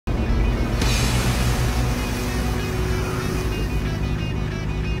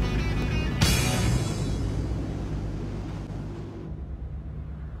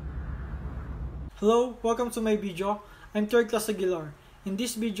Hello, welcome to my video. I'm 3rd class Aguilar. In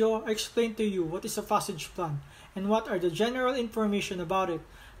this video, I explain to you what is a passage plan and what are the general information about it,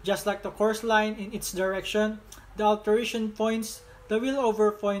 just like the course line in its direction, the alteration points, the wheelover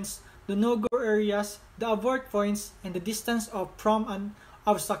points, the no-go areas, the abort points, and the distance from an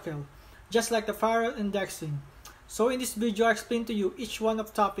obstacle, just like the parallel indexing. So in this video, I explain to you each one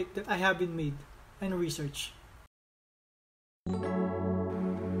of topic that I have been made and research.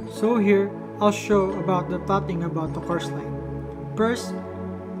 So here, I'll show about the plotting about the course line. First,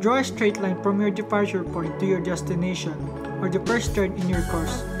 draw a straight line from your departure point to your destination or the first turn in your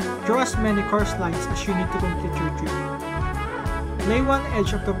course. Draw as many course lines as you need to complete your trip. Lay one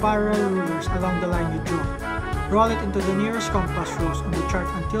edge of the parallel rulers along the line you draw. Roll it into the nearest compass rose on the chart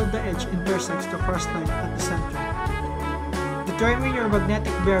until the edge intersects the course line at the center. Determine your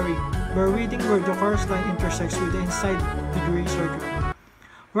magnetic bearing by reading where the course line intersects with the inside degree circle.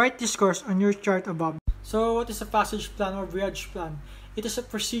 Write this course on your chart above. So what is a passage plan or voyage plan? It is a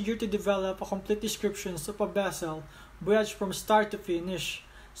procedure to develop a complete description of a vessel voyage from start to finish.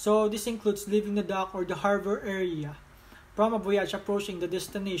 So this includes leaving the dock or the harbor area from a voyage approaching the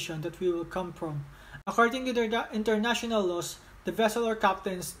destination that we will come from. According to the international laws, the vessel or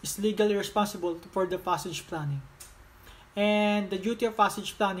captain is legally responsible for the passage planning. And the duty of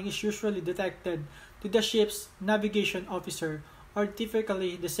passage planning is usually detected to the ship's navigation officer or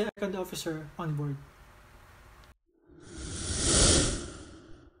typically the second officer on board.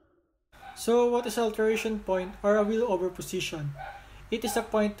 So what is alteration point or a wheelover position? It is a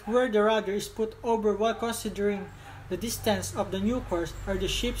point where the rudder is put over while considering the distance of the new course or the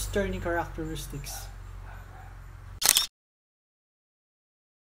ship's turning characteristics.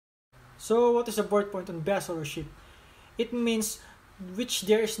 So what is a board point on vessel or ship? It means which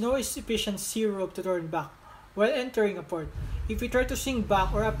there is no sufficient sea rope to turn back while entering a port. If we try to swing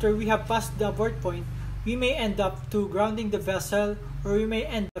back or after we have passed the abort point, we may end up to grounding the vessel or we may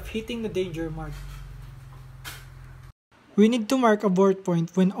end up hitting the danger mark. We need to mark a abort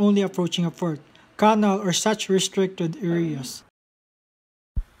point when only approaching a port, canal, or such restricted areas.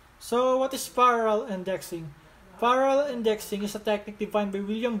 So what is parallel indexing? Parallel indexing is a technique defined by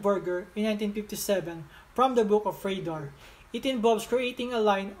William Burger in 1957 from the book of Radar. It involves creating a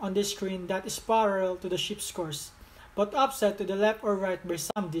line on the screen that is parallel to the ship's course, but offset to the left or right by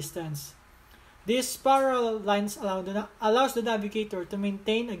some distance. These parallel lines allows the navigator to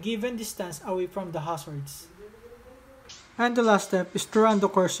maintain a given distance away from the hazards. And the last step is to run the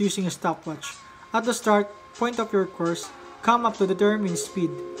course using a stopwatch. At the start point of your course, come up to determine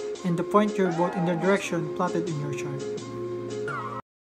speed and point your boat in the direction plotted in your chart.